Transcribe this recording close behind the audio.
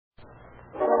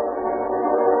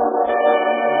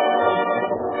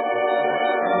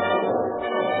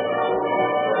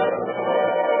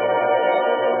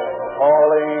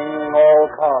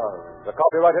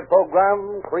copyrighted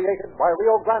program created by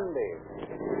Rio Grande.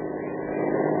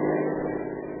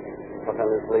 Los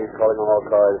Angeles Police calling all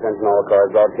cars, attention all cars,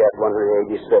 broadcast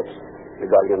 186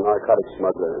 regarding a narcotics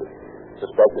smuggler.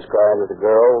 Suspect described as a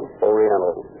girl,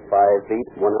 Oriental, 5 feet,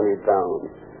 100 pounds,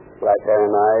 black hair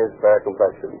and eyes, fair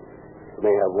complexion.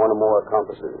 May have one or more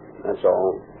accomplices. That's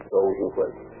all. Those in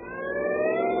quick.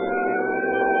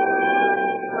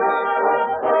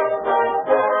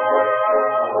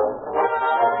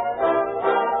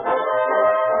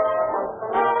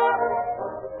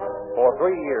 For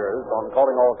 3 years, on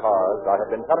Calling All Cars, I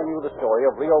have been telling you the story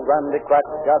of Rio Grande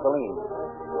cracked gasoline.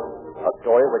 A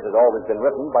story which has always been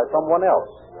written by someone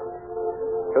else.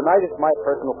 Tonight it's my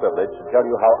personal privilege to tell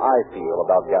you how I feel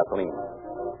about gasoline.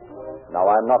 Now,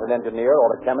 I'm not an engineer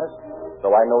or a chemist,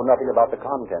 so I know nothing about the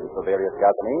contents of various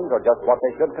gasolines or just what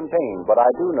they should contain, but I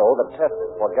do know that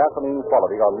tests for gasoline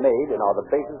quality are made and are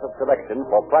the basis of selection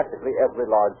for practically every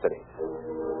large city.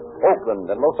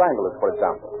 Oakland and Los Angeles, for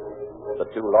example,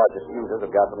 the 2 largest users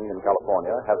of gasoline in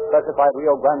California, have specified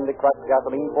Rio Grande cracked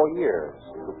gasoline for years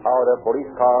to power their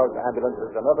police cars,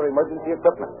 ambulances, and other emergency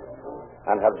equipment,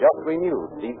 and have just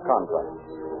renewed these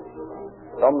contracts.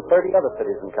 Some 30 other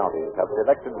cities and counties have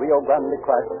selected Rio Grande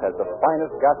cracked as the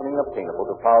finest gasoline obtainable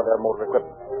to power their motor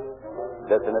equipment.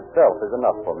 This in itself is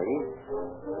enough for me,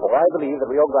 for I believe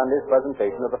that Rio Grande's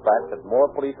presentation of the fact that more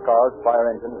police cars, fire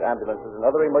engines, ambulances, and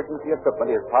other emergency equipment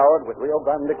is powered with Rio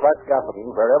Grande cracked gasoline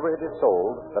wherever it is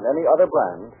sold than any other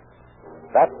brand,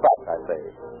 that fact, I say,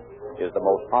 is the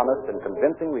most honest and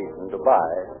convincing reason to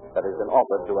buy that has been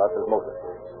offered to us as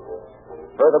motorists.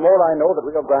 Furthermore, I know that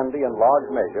Rio Grande, in large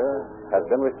measure, has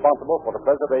been responsible for the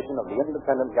preservation of the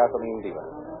independent gasoline dealer,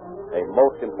 a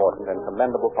most important and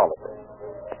commendable policy.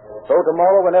 So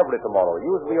tomorrow and every tomorrow,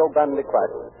 use Rio Grande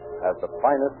cracked as the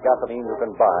finest gasoline you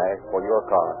can buy for your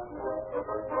car.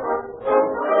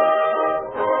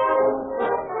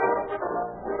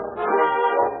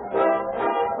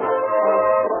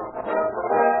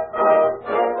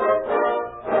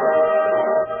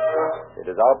 It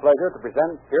is our pleasure to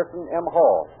present Pearson M.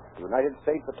 Hall, United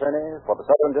States Attorney for the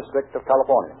Southern District of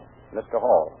California. Mr.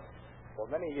 Hall. For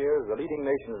many years, the leading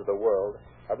nations of the world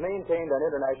have maintained an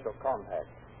international compact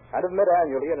and have met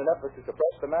annually in an effort to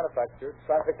suppress the manufacture,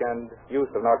 traffic, and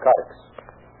use of narcotics.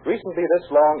 Recently,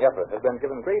 this long effort has been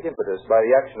given great impetus by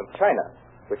the action of China,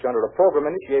 which under a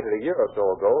program initiated a year or so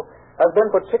ago, has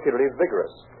been particularly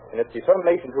vigorous in its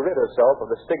determination to rid herself of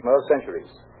the stigma of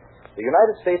centuries. The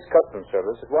United States Customs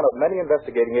Service is one of many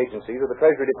investigating agencies of the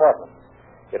Treasury Department.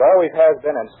 It always has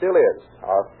been and still is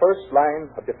our first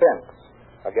line of defense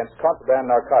against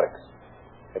contraband narcotics.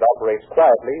 It operates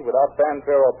quietly without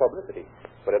fanfare or publicity,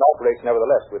 but it operates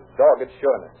nevertheless with dogged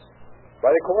sureness.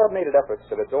 By the coordinated efforts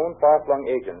of its own far-flung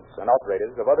agents and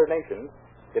operators of other nations,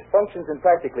 it functions in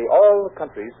practically all the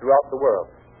countries throughout the world.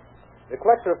 The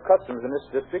collector of customs in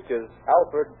this district is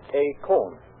Alfred A.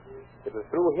 Cohn. It was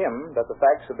through him that the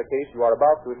facts of the case you are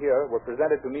about to hear were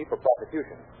presented to me for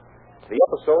prosecution. The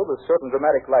episode, with certain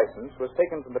dramatic license, was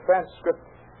taken from the transcript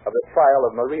of the trial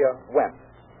of Maria Went.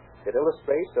 It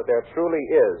illustrates that there truly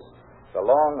is the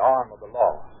long arm of the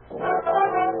law.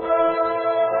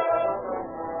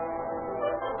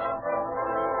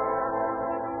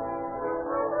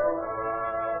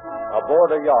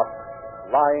 Aboard a yacht,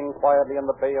 lying quietly in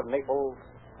the Bay of Naples,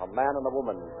 a man and a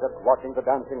woman sit watching the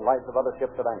dancing lights of other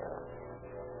ships at anchor.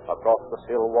 Across the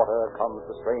still water comes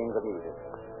the strains of music.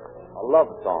 A love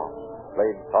song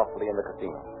played softly in the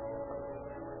casino.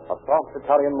 A soft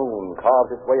Italian moon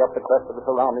carves its way up the crest of the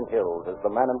surrounding hills as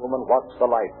the man and woman watch the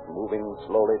light moving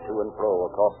slowly to and fro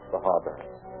across the harbor.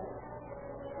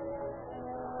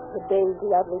 The day's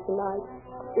lovely tonight,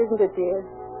 isn't it, dear?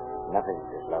 Nothing's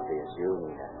as lovely as you,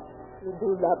 Nina. You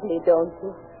do love me, don't you?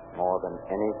 More than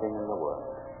anything in the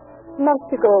world. Must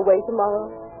you go away tomorrow?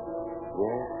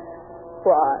 Yes.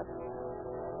 Why?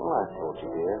 Well, I told you,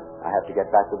 dear. I have to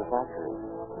get back to the factory.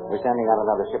 We're sending out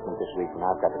another shipment this week, and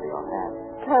I've got to be on hand.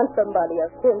 Can't somebody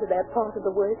attend to that part of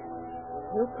the work?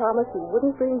 You promised you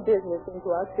wouldn't bring business into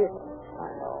our city. I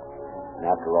know. And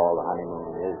after all, the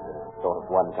honeymoon is a sort of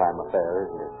one-time affair,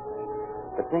 isn't it?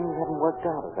 But things haven't worked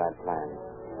out as I'd planned.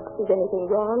 Is anything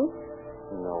wrong?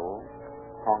 No.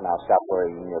 Oh, now stop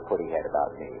worrying your pretty head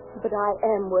about me. But I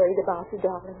am worried about you,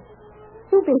 darling.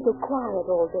 You've been so quiet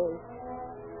all day.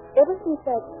 Ever since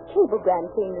that cablegram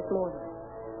came this morning.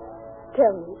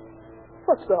 Tell me,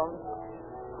 what's wrong?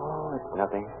 Oh, it's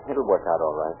nothing. It'll work out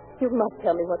all right. You must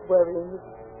tell me what's worrying you.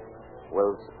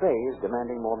 Well, Spey is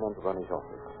demanding more men to run his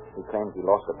office. He claims he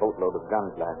lost a boatload of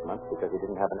guns last month because he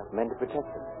didn't have enough men to protect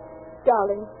him.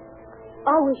 Darling,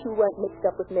 I wish you weren't mixed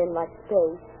up with men like Spey.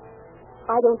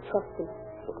 I don't trust him.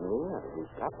 Look, Nina,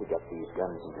 we've got to get these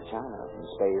guns into China. And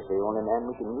Spey is the only man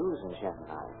we can use in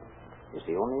Shanghai. He's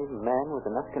the only man with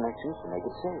enough connections to make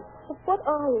it safe. But what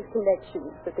are his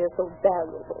connections that they're so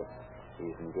valuable?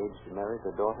 He's engaged to marry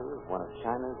the daughter of one of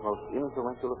China's most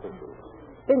influential officials.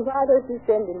 Then why does he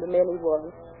send him the men he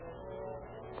wants?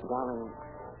 Darling,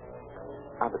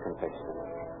 I've a confession to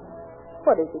make.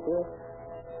 What is it, dear?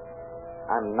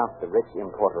 I'm not the rich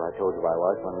importer I told you I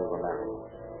was when we were married.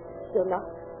 You're not?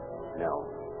 No.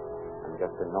 I'm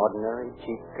just an ordinary,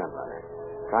 cheap gunrunner,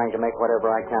 trying to make whatever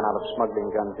I can out of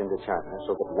smuggling guns into China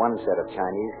so that one set of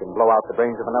Chinese can blow out the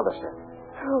brains of another set.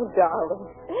 Oh, darling.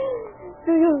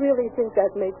 Do you really think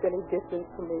that makes any difference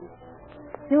to me?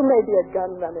 You may be a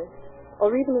gun runner, or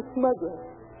even a smuggler,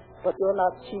 but you're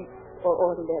not cheap or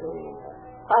ordinary.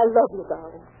 I love you,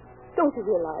 darling. Don't you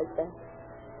realize that?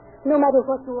 No matter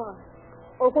what you are,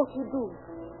 or what you do,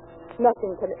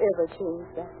 nothing can ever change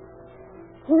that.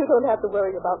 You don't have to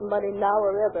worry about money now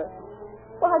or ever.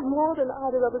 Why, more than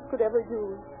either of us could ever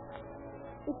use.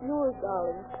 It's yours,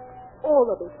 darling. All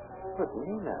of it. But,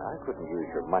 Nina, I couldn't use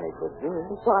your money for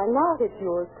this. Why not? It's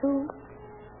yours, too.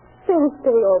 Send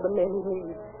Spey all the men he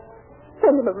needs.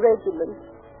 Send him a regiment.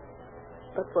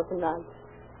 But for tonight,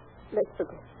 let's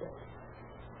forget Spey.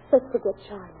 Let's forget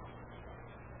China.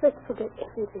 Let's forget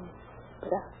everything but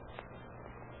us.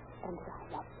 And that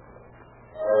I love you.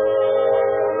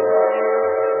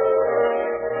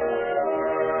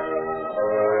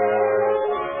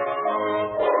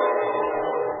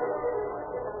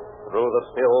 Through the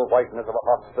still whiteness of a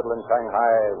hospital in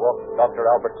Shanghai walked Dr.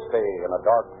 Albert Spey, in a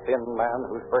dark, thin man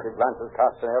whose furtive glances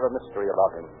cast an air of mystery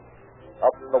about him.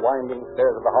 Up the winding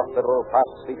stairs of the hospital,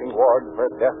 past sleeping wards where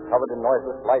death covered in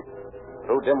noiseless light,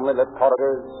 through dimly lit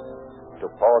corridors, to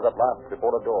pause at last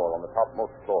before a door on the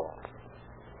topmost floor.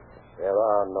 There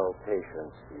are no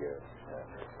patients here.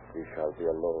 We shall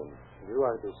be alone. You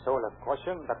are the soul of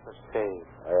caution, Dr. Spey.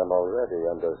 I am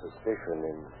already under suspicion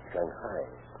in Shanghai.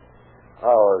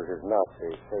 Ours is not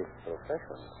a safe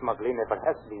profession. Smuggling never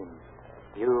has been.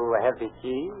 You have the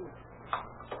key?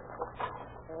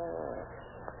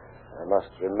 I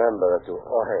must remember to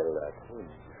oil that.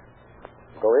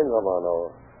 Go in,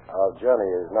 Romano. Our journey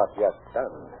is not yet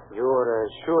done. You're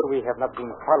sure we have not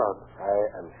been followed? I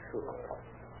am sure.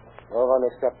 No one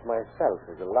except myself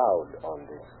is allowed on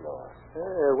this floor.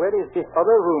 Where is this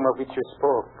other room of which you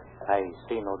spoke? I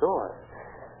see no door.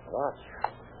 Watch.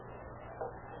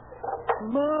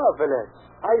 Marvelous.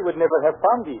 I would never have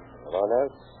found it. No one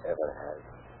else ever has.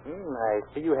 I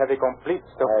see you have a complete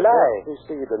I supply. just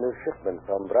received a new shipment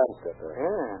from Brandstetter.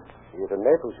 Yeah. He's in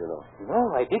Naples, you know.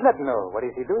 No, I did not know. What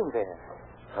is he doing there?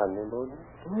 Honeymoon?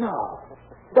 No.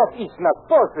 That is not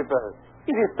possible.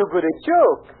 It is too good a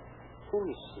joke. Who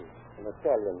is she? An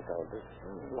Italian countess.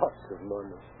 Lots of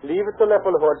money. Leave it to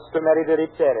Leopoldhorst to marry the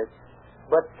rich heiress.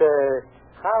 But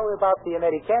how about the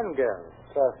American girl?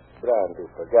 Trust Brand to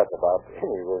forget about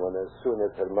any woman as soon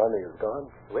as her money is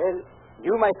gone. Well,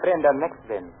 you, my friend, are next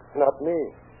then. Not me.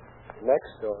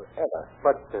 Next or ever.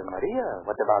 But Maria,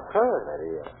 what about her?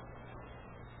 Maria.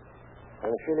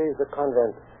 When she leaves the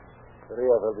convent,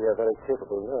 Maria will be a very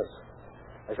capable nurse.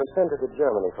 I shall send her to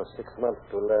Germany for 6 months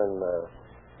to learn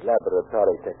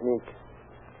laboratory technique.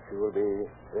 She will be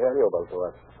valuable to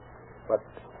us. But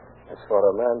as for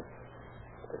a man,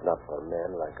 it is not for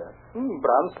men like us.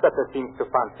 Brandstetter seems to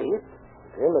fancy it.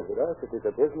 Him as with us, it is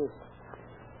a business.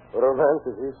 Romance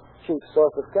is his chief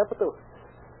source of capital.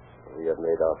 We have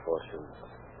made our fortunes.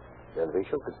 Then we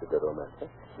shall consider romance.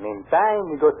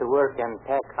 Meantime, we go to work and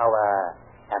pack our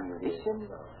ammunition.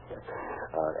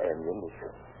 Our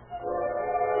ammunition.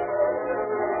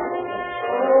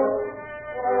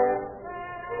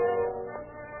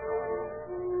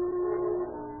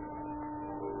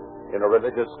 In a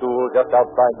religious school just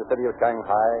outside the city of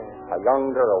Shanghai, a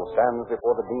young girl stands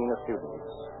before the dean of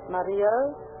students. Maria,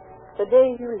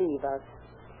 today you leave us.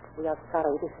 We are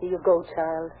sorry to see you go,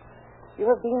 child. You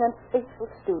have been a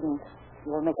faithful student.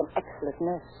 You will make an excellent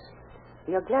nurse.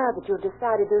 We are glad that you have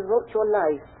decided to devote your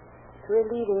life to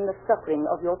relieving the suffering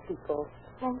of your people.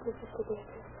 Thank you, Sister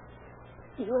Beatrice.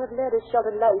 You have led a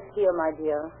sheltered life here, my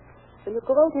dear. When you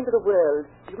go out into the world,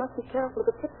 you must be careful of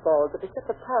the pitfalls that beset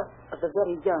the path of the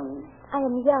very young. I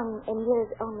am young in years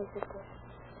only, Sister.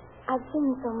 I've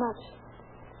seen so much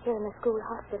here in the school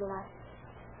hospital.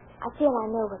 I feel I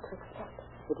know what to expect.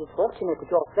 It is fortunate that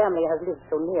your family has lived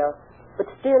so near, but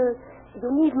still, you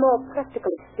need more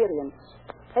practical experience.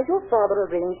 Has your father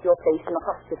arranged your place in a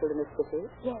hospital in the city?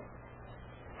 Yes.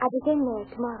 I begin there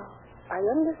tomorrow. I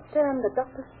understand that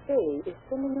Dr. Spey is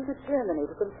sending you to Germany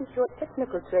to complete your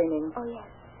technical training. Oh, yes.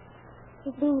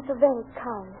 He's been so very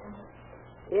kind to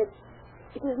me. It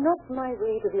It is not my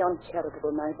way to be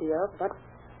uncharitable, my dear, but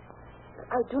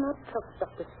I do not trust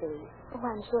Dr. Spade. Oh,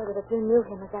 I'm sure that if you knew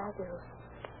him as I do,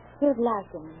 you'd like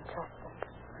him and trust him.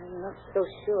 I'm not so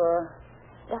sure.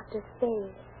 Dr.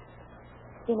 Spade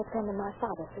has been a friend of my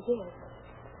father for years.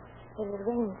 It is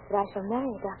arranged that I shall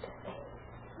marry Dr. Spade.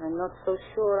 I'm not so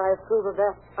sure I approve of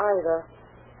that either.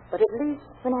 But at least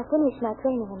when I finish my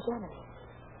training in Germany,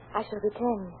 I shall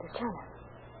return to China.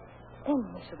 Then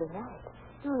we shall be married.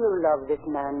 do you love this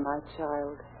man, my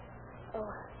child?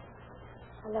 Oh,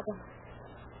 I love him.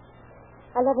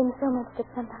 I love him so much that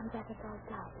sometimes I think I'll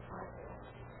die before I see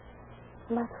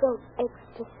him. My throat aches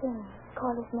to sing,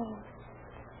 call his name.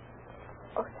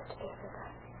 Oh, such cases.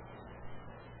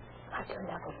 I do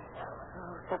love him so.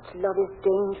 Oh, such love is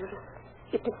dangerous.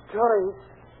 It destroys.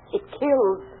 It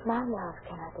kills. My love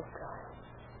cannot destroy.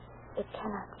 It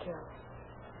cannot kill.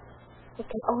 It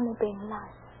can only bring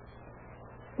life.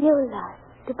 New life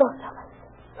to both of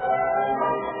us.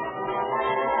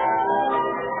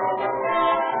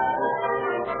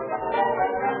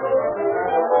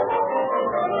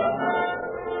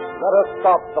 Let us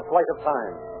stop the flight of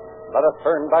time. Let us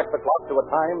turn back the clock to a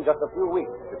time just a few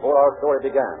weeks before our story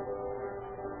began.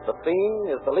 The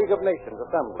scene is the League of Nations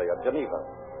Assembly at Geneva.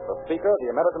 The speaker, the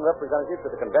American representative to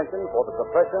the Convention for the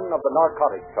Suppression of the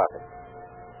Narcotics Traffic.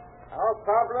 Our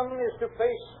problem is to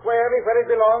place squarely where it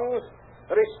belongs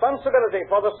the responsibility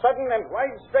for the sudden and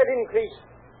widespread increase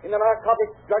in the narcotic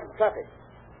drug traffic.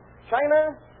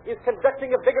 China is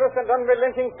conducting a vigorous and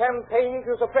unrelenting campaign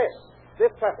to suppress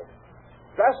this traffic.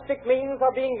 Drastic means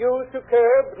are being used to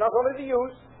curb not only the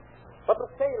use, but the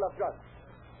sale of drugs.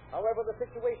 However, the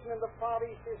situation in the Far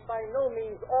East is by no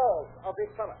means all of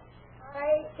this summer.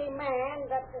 I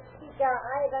demand that the Speaker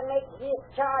either make his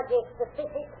charges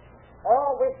specific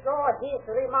or withdraw his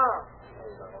remarks.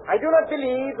 I do not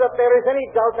believe that there is any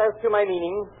doubt as to my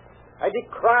meaning. I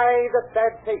decry the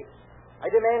bad faith. I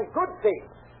demand good faith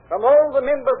from all the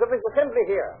members of this assembly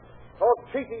here for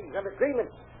treaties and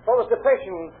agreements for the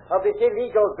suppression of this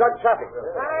illegal drug traffic.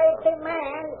 I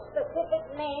demand specific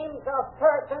names of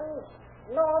persons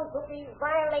known to be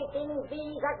violating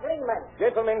these agreements.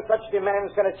 Gentlemen, such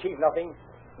demands can achieve nothing.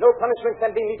 No punishment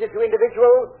can be meted to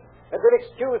individuals that will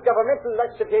excuse governmental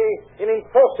laxity in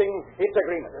enforcing its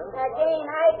agreement. Again,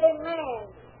 I demand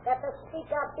that the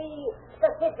Speaker be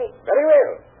specific. Very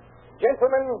well.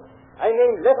 Gentlemen, I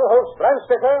name Lettelholz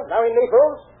Brandstetter, now in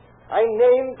Naples. I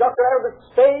name Dr. Albert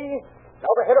Stay,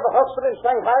 now the head of a hospital in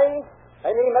Shanghai.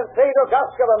 I name Alfredo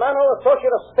Gasca Romano,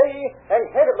 associate of Stay and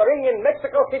head of the ring in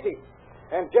Mexico City.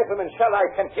 And, gentlemen, shall I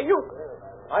continue?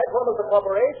 I promise the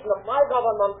cooperation of my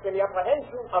government in the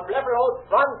apprehension of Lettelholz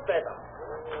Brandstetter.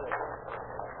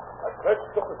 I pledge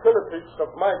the facilities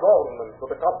of my government for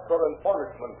the capture and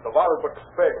punishment of Albert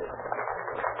Speer.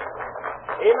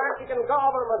 The Mexican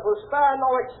government will spare no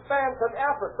expense and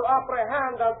effort to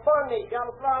apprehend and punish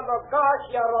Alfredo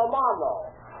Garcia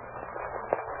Romano.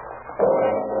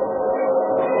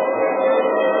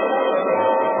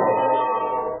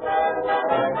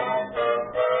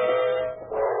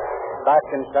 Back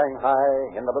in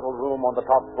Shanghai, in the little room on the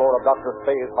top floor of Dr.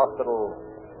 Spay's hospital,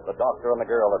 the doctor and the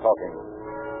girl are talking.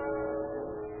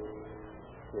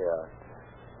 Yeah,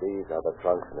 these are the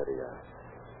trunks, Lydia.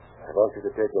 I want you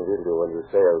to take them with you when you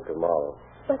sail tomorrow.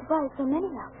 But why so many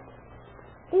of them?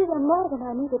 These are more than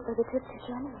I needed for the trip to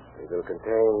Germany. They will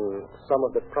contain some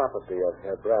of the property of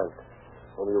Herr Brandt,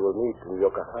 whom you will meet in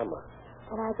Yokohama.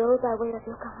 Can I go by way of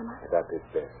Yokohama? That is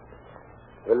best.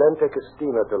 We'll then take a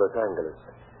steamer to Los Angeles.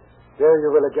 There you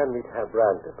will again meet Herr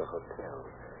Brandt at the hotel.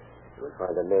 You will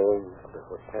find the name of the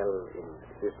hotel in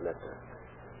this letter.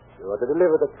 You are to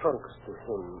deliver the trunks to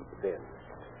him then.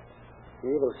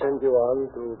 He will send you on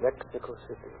to Mexico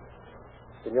City.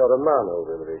 Senor Romano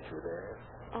will reach you there.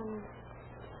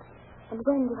 And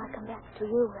when do I come back to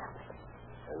you, Albert?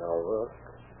 And our work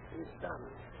is done.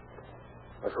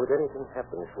 But should anything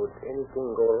happen, should anything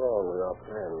go wrong with our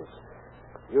plans,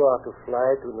 you are to fly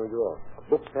to New York,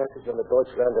 book passage on the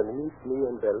Deutschland, and meet me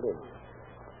in Berlin.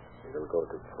 We will go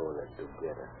to Poland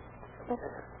together.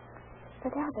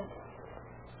 But Albert,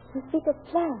 you speak of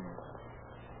plans.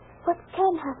 What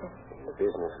can happen? In the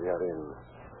business we are in,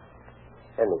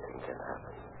 anything can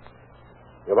happen.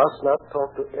 You must not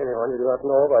talk to anyone you do not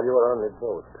know while you are on the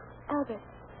boat. Albert,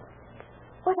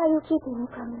 what are you keeping me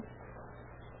from me?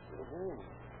 Mm-hmm.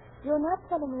 You're not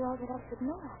telling me all that I should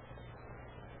know.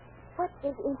 What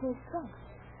is in his trunk?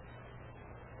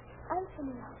 Answer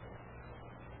me, Albert.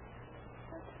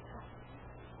 Don't you trust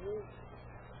me?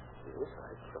 Yes,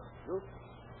 I trust you.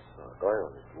 You are going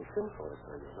on this mission for us,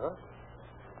 are you not?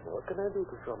 What can I do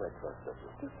to show my trust of you?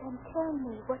 You can tell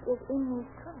me what is in his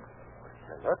trunk. I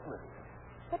cannot, man.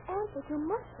 But Albert, you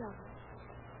must love me.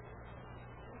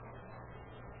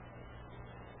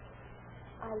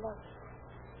 I love you.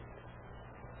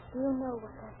 Do you know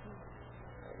what that means?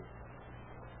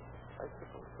 I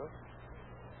suppose so. You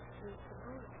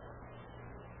suppose.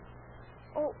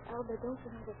 Oh, Albert, don't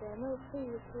you know that there are no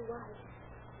seas too wide,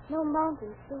 no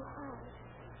mountains too high,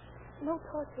 no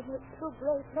torture too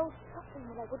great, no suffering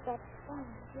that I would not stand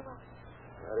with you.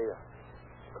 Maria,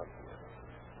 come here.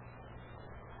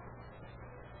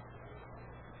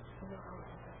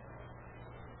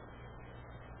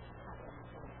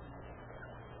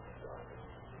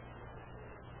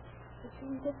 You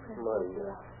seem different,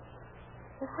 Maria.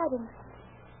 You're hiding something.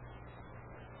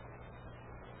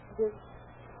 You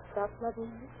stop loving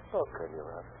me? How can you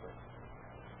ask me?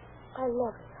 I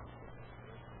love you.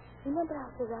 Remember how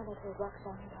surrounded her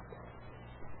Roxanne loved her?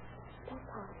 That's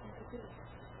how I think of you.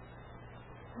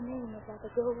 Her name is like a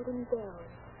golden bell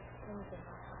rings in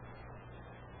my heart.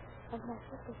 And when I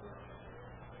think of you,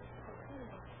 I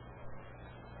tremble.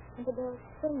 And the bells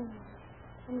sing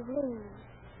and ring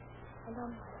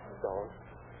along my head. Don't,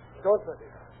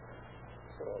 Maria.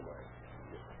 Oh, my.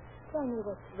 Tell me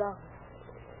what's wrong.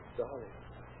 Darling,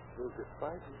 you'll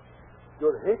despise me.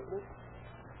 You'll hate me.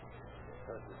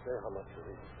 Can't you say how much you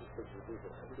hate me? You think you do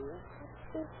what I'm doing?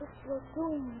 This is your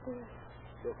doing, dear.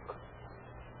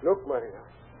 Look, Maria.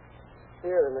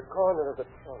 Here in the corner of the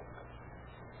trunk.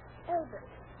 Albert.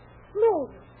 No,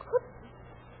 you couldn't.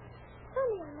 Tell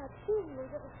me I'm not seeing you,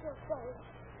 little still sorry.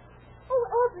 Oh,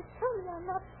 Albert, tell me I'm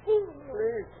not seeing you.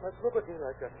 Please, let's look at me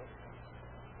like that. I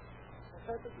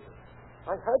had to do it.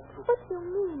 I had to. What do you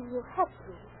mean you had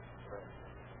to? His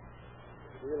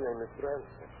real name is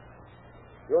Branson.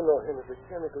 You know him as a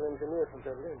chemical engineer from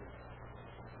Berlin.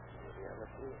 Indiana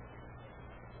Police.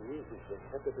 He is the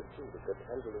head of the team that got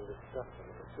handling the stuff from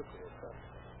the sugar stuff.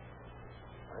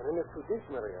 I'm in it too deep,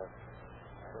 Maria.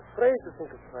 I'm afraid to think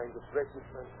of trying to break this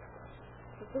man.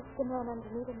 Is this the man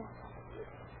underneath the map? Yes.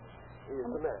 He is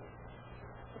the man.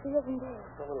 If he isn't there.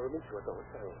 Someone will meet you at the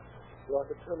hotel. You are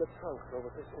to turn the trunks over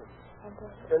to him. And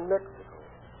in Mexico.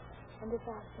 And if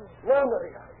I say? No,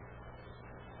 Maria.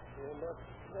 You must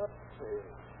not say.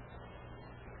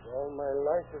 All my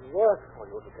life is work for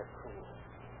you to get free.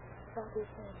 What do you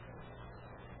say?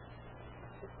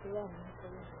 It's the end for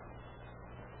you.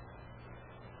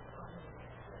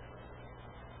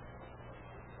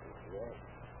 Yes.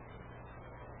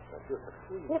 But you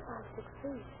succeed. If I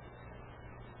succeed,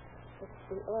 it's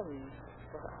the end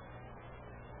for us.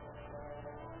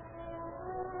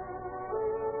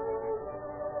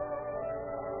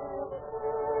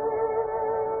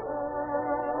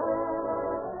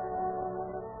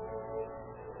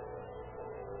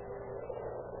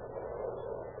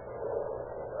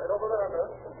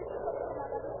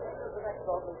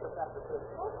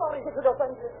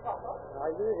 Are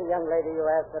you the young lady you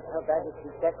asked that her baggage be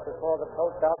checked before the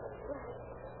post office?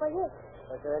 Why, yes.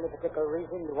 Was there any particular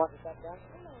reason you wanted that done?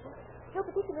 No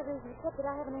particular reason except that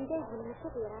I have an engagement in the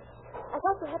city, and I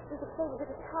thought perhaps we could save a bit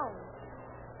of time.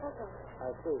 That's all. I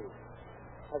see.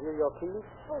 Have you your keys?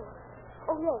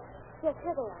 Oh, yes. Yes,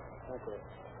 here they are. Okay.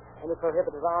 Any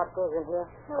prohibited articles in here?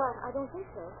 No, I don't think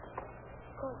so.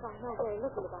 Of course, I know very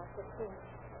little about such things.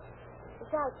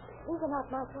 Besides, these are not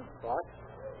my things. What?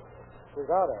 Whose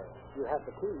are they? You have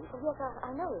the keys. Oh, yes,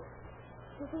 I know.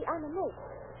 You see, I'm a mate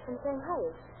from Shanghai.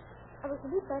 I was to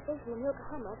meet that patient in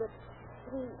Yokohama, but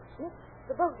he missed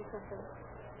the boat or something.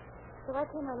 So I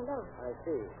came on alone. I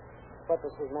see. What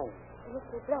was his name?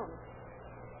 Mr. Brand.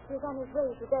 He was on his way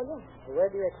to Berlin. Where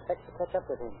do you expect to catch up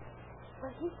with him?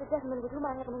 Well, he's the gentleman with whom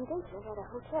I have an engagement at a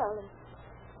hotel in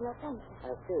Los Angeles.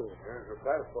 I see. Here's your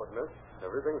passport, miss.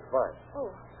 Everything's fine.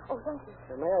 Oh, thank you.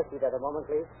 May I see that a moment,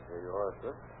 please? Here you are,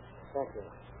 sir. Thank you.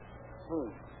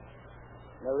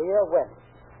 Maria West,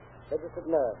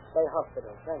 registered nurse, Bay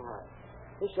Hospital, Shanghai.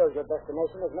 This shows your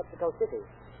destination is Mexico City.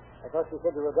 I thought you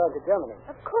said you were going to Germany.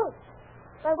 Of course.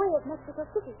 By way of Mexico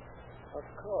City. Of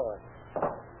course.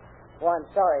 Oh, I'm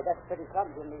sorry. That's pretty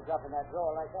clumsy in me dropping that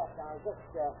drawer like that. Now, just,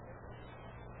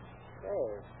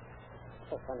 Hey,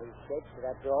 a funny shape to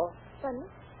that drawer. Funny?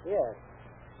 Yes.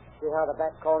 See how the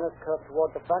back corners curve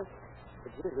toward the front?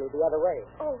 It's usually the other way.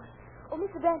 Oh,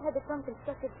 Mr. Brand had the trunk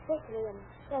constructed specially in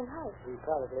Shanghai. He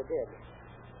probably did.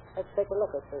 Let's take a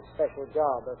look at this special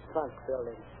job of trunk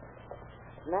building.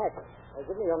 Knife.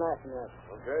 Give me your knife, nurse.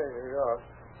 Okay, here you are.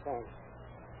 Thanks.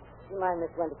 Do you mind,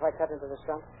 Miss Wendt, if I cut into this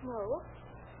trunk? No.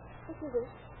 If you wish.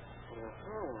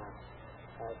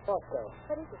 I thought so.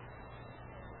 What is it?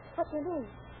 What do you mean?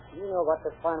 Do you know what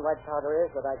this fine white powder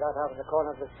is that I got out of the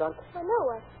corner of this trunk? Well, no,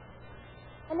 I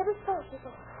never saw it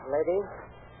before. Lady,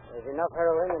 There's enough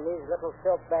heroin in these little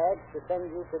silk bags to send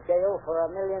you to jail for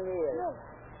 1,000,000 years. No.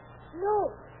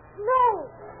 No. No!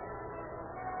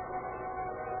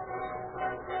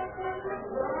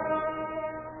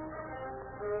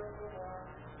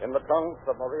 In the trunks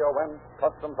of Maria Wentz,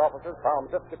 customs officers found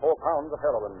 54 pounds of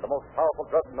heroin, the most powerful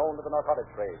drug known to the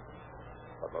narcotics trade.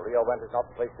 But Maria Wentz is not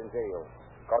placed in jail.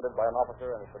 Guarded by an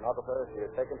officer and a stenographer, she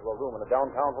is taken to a room in a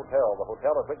downtown hotel, the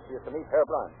hotel at which she is to meet Herr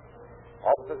Brandt.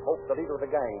 Officers hope the leader of the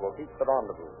gang will keep the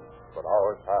rendezvous. But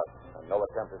hours pass, and no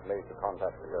attempt is made to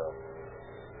contact the girl.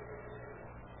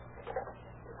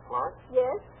 Miss Clark?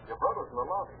 Yes? Your brother's in the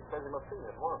lobby. He says he must see you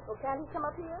at once. Oh, can he come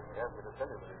up here? He asked me to tell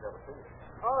you that he's got to see you.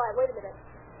 All right, wait a minute.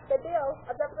 Say, Bill,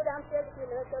 I've got to go downstairs a few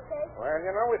minutes, okay? Well,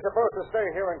 you know, we're supposed to stay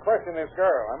here and question this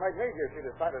girl. I might need you if she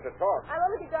decided to talk. I'll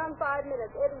only be gone 5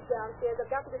 minutes. Eddie's downstairs. I've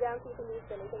got to go down and see if he needs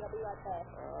anything. I'll be right back.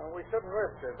 We shouldn't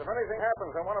risk this. If anything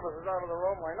happens and one of us is out of the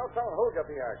room, I know telling who'll get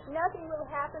the axe. Nothing will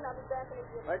happen. I'll be back in a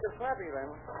few minutes. Make it snappy, then.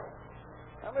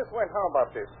 Now, Miss Wentz, how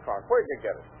about this trunk? Where'd you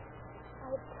get it?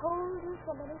 I've told you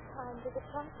so many times that the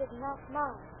trunk is not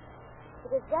mine.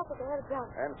 It is that of Herr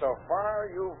Brandt. And so far,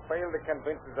 you've failed to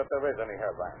convince us that there is any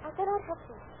Herr Brandt. I cannot help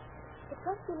it. The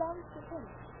trunk belongs to him.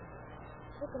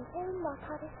 To contain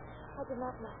narcotics, I do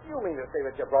not know. You mean to say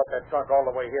that you brought that trunk all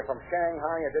the way here from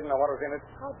Shanghai and didn't know what was in it?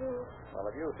 I do. Well,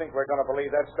 if you think we're going to believe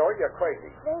that story, you're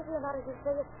crazy. Crazy or not, as you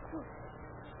say, it's true.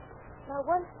 Now,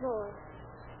 once more,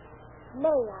 may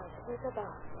I take a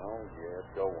bow? Oh, yes,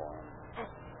 go on.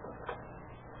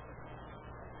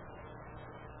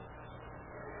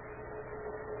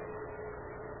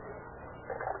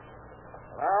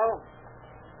 Well?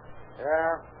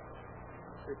 Yeah.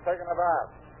 She's taking a bath.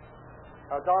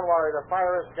 Now, don't worry. The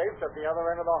fire escape's at the other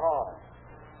end of the hall.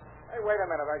 Hey, wait a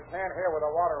minute. I can't hear with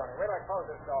the water running. Wait till I close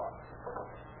this door.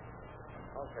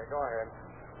 Okay, go ahead.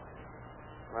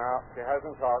 No, she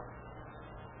hasn't talked.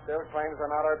 Still claims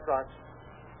they're not her trunks.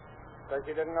 Says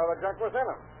she didn't know the junk was in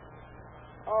them.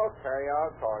 Okay, I'll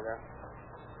call you.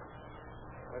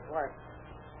 Miss Wentz.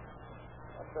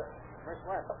 That's it. Miss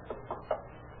Wentz.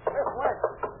 Miss Wentz.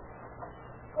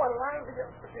 What line did you...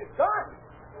 She's gone.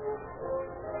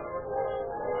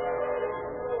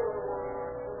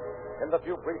 In the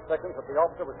few brief seconds that the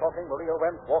officer was talking, Maria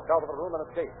Wentz walked out of the room and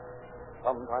escaped.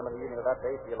 Sometime in the evening of that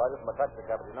day, she alighted from a taxi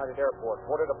cab at United Airport,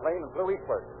 boarded a plane, and flew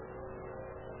eastward.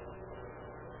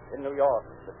 In New York,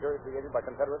 mysteriously aided by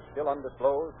Confederates still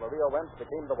undisclosed, Maria Wentz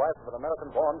became the wife of an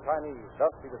American-born Chinese.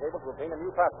 Thus, she was able to obtain a new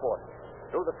passport.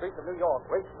 Through the streets of New York,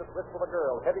 raced the swift of a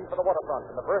girl, heading for the waterfront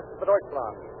in the first of the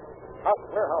Deutschland. Past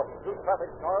warehouses, through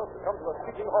traffic snarls, to come to a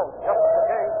screeching halt just as the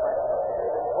gang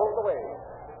pulled away.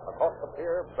 Across the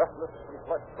pier, breathless and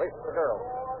flushed, raced the girl.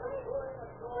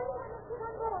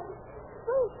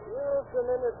 Just a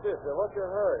minute, sister. What's your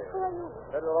hurry? Where are you?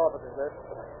 Federal offices, miss.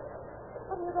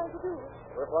 What are you going to do?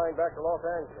 We're flying back to Los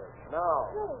Angeles. Now.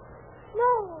 No.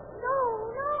 No. No.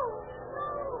 No. No.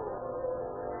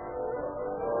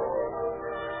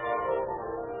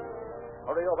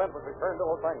 Maria Wentz was returned to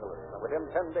Los Angeles, and within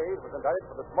 10 days was indicted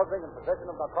for the smuggling and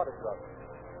possession of narcotic drugs.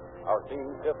 Our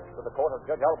scene shifts to the court of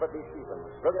Judge Albert B.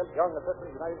 Stevens. Brilliant young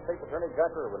Assistant United States Attorney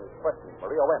Jack Irwin is questioning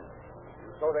Maria Wentz.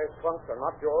 So those trunks are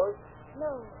not yours?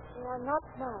 No, they are not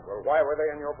mine. Well, why were they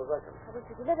in your possession? I was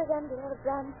to deliver them to Herr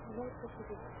Brandt in Mexico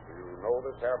City. Do you know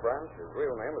this Herr Brandt? His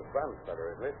real name is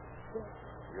Brandstetter, isn't it? Yes.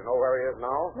 Do you know where he is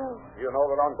now? No. Do you know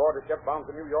that on board a ship bound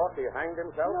to New York he hanged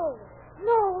himself? No.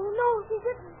 No, no, he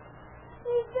didn't.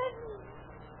 He didn't.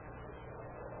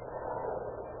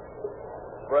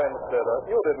 Brandstetter,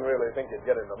 you didn't really think you'd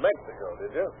get into Mexico,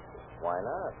 did you? Why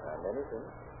not? I'm anything.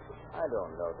 I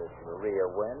don't know this Maria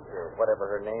Wentz, or whatever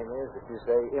her name is, that you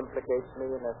say implicates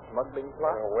me in a smuggling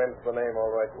plot. Well, Wentz the name,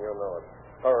 all right, and you know it.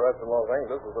 Her arrest in Los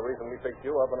Angeles was the reason we picked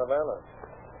you up in Havana.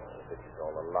 This is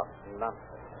all a lot of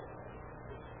nonsense.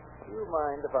 Do you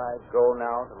mind if I go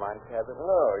now to my cabin?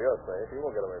 No, you're safe. You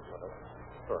won't get away from us.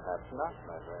 Perhaps not,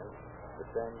 my friend. But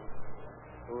then,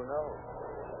 who knows?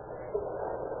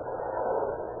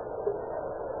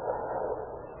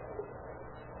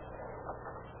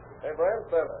 Hey,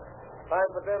 Brandstetter. Time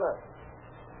for dinner.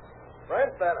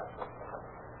 Brandstetter.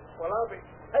 Well, I'll be...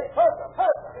 Hey, Purser!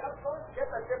 Get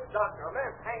the ship's doctor. A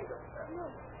man hanged himself.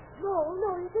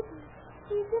 No, he didn't.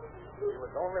 He didn't. He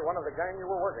was only one of the gang you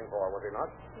were working for, was he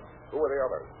not? Who were the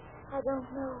others? I don't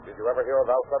know. Did you ever hear of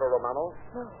Alfredo Romano?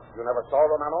 No. You never saw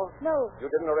Romano? No.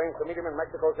 You didn't arrange to meet him in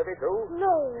Mexico City, too?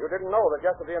 No. You didn't know that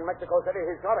yesterday in Mexico City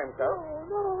he shot himself?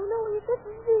 No, he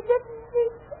didn't.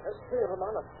 Hey,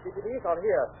 Romano, the police are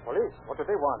here. Police? What do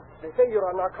they want? They say you're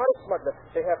a narcotics smuggler.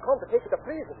 They have come to take you to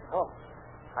prison. Oh,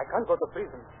 I can't go to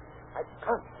prison. I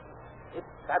can't. It's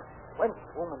that Wentz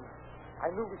woman. I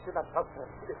knew we should not touch her.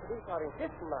 The police are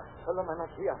insisting, Master. Tell them I'm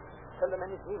not here. Tell them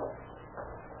anything.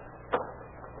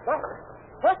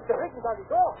 First, the ring is on the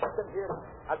door. Keep them here.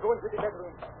 I'll go into the bedroom.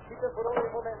 Keep them for only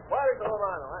a moment. Where is the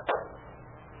Romano, huh?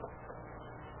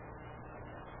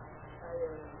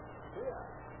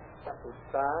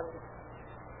 Capitan,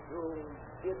 you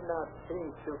did not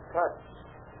think to touch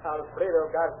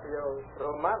Alfredo Garcia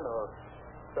Romano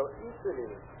so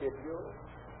easily, did you?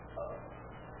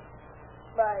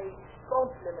 My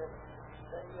compliments,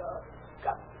 Senor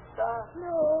Capitan.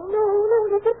 No.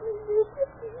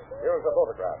 Here's the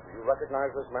photograph. Do you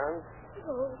recognize this man?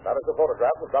 No. That is the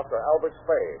photograph of Dr. Albert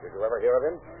Spade. Did you ever hear of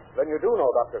him? Then you do know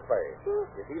Dr. Spade.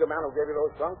 Is he the man who gave you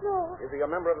those trunks? No. Is he a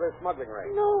member of this smuggling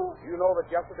ring? No. Do you know that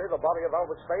yesterday the body of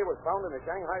Albert Spade was found in the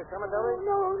Shanghai cemetery?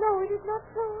 No, it is not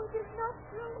true. It is not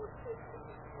true.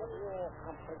 Have you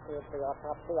completed the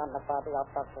autopsy on the body of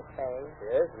Dr. Spade?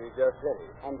 Yes, we just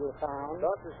finished. And you found?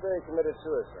 Dr. Spade committed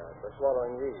suicide by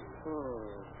swallowing weed.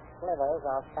 Slivers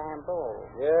of bamboo.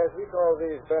 Yes, we call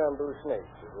these bamboo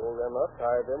snakes. We roll them up,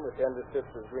 tie them with tender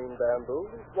strips of green bamboo,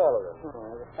 and swallow them.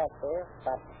 Effective,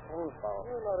 but painful.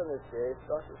 Well, not in this case.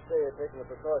 Dr. Spade had taken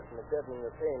the precaution of deadening the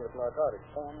pain with narcotics.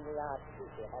 Then we are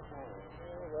treated at home.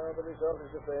 Well, the result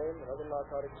is the same. Another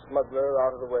narcotic smuggler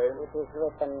out of the way. It is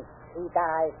written, he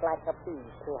dies like a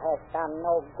beast who has done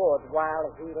no good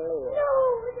while he lives. No,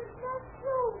 it is not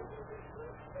true.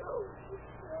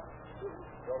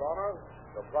 Your Honor,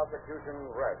 the prosecution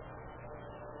rests.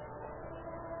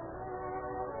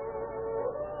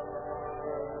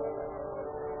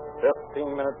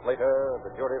 "15 minutes later,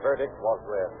 the jury verdict was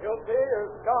read. Guilty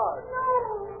as charged.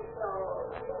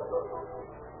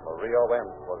 Maria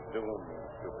Wentz was doomed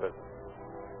to prison.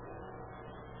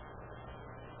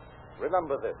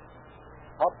 Remember this.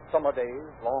 Hot summer days,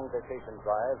 long vacation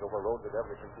drives over roads of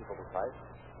every conceivable type.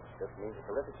 This means a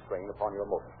terrific strain upon your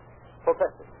motor.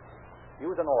 Protect it.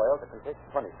 Use an oil that can take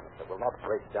punishment that will not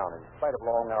break down in spite of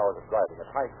long hours of driving at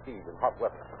high speed in hot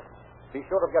weather. Be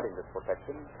sure of getting this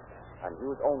protection and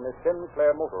use only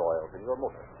Sinclair motor oils in your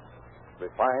motor.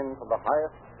 Refined from the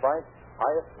highest price,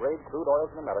 highest grade crude oils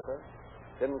in America,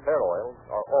 Sinclair oils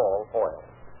are all oil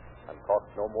and cost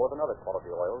no more than other quality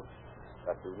oils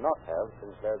that do not have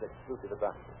Sinclair's exclusive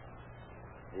advantages.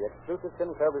 The exclusive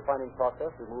Sinclair refining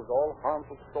process removes all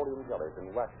harmful petroleum jellies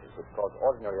and waxes which cause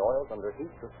ordinary oils under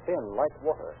heat to thin like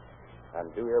water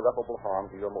and do irreparable harm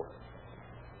to your motor.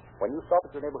 When you stop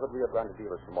at your neighborhood Rio Grande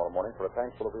dealers tomorrow morning for a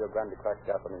tank full of Rio Grande cracked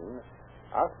gasoline,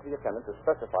 ask the attendant to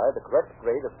specify the correct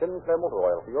grade of Sinclair motor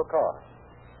oil for your car.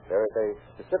 There is a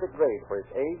specific grade for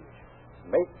its age,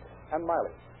 make, and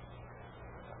mileage.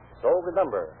 So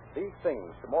remember these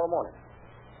things tomorrow morning.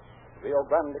 Rio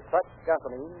Grande cracked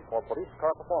gasoline for police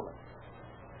car performance,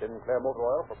 Sinclair motor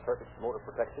oil for perfect motor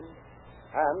protection,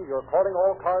 and your Calling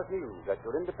All Cars news at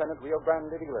your independent Rio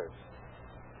Grande dealers.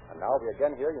 And now we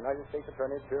again hear United States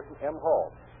Attorney Pearson M. Hall.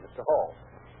 Mr. Hall.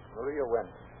 Maria Wentz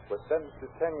was sentenced to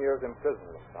 10 years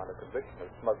imprisonment on a conviction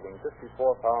of smuggling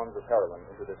 54 pounds of heroin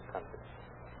into this country.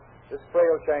 This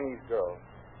frail Chinese girl,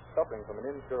 suffering from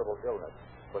an incurable illness,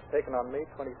 was taken on May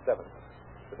 27th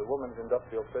to the Women's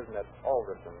Industrial Prison at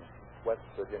Alderson, West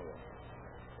Virginia.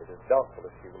 It is doubtful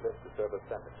if she will live to serve her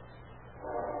sentence.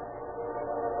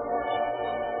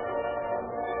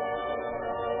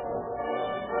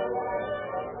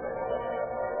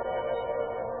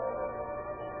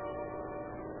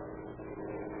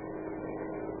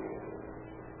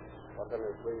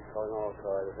 Please calling all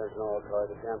cars. Attention all cars.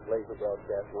 The cancellation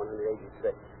broadcast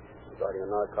 186 regarding a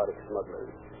narcotic smuggler.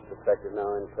 Suspected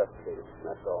now in custody.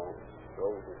 That's all.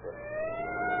 Roll with it.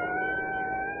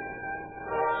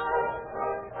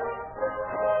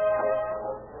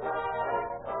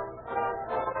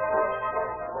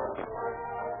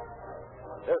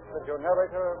 This is your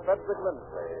narrator, Frederick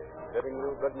Lindsley, bidding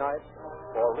you good night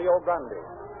for Rio Grande.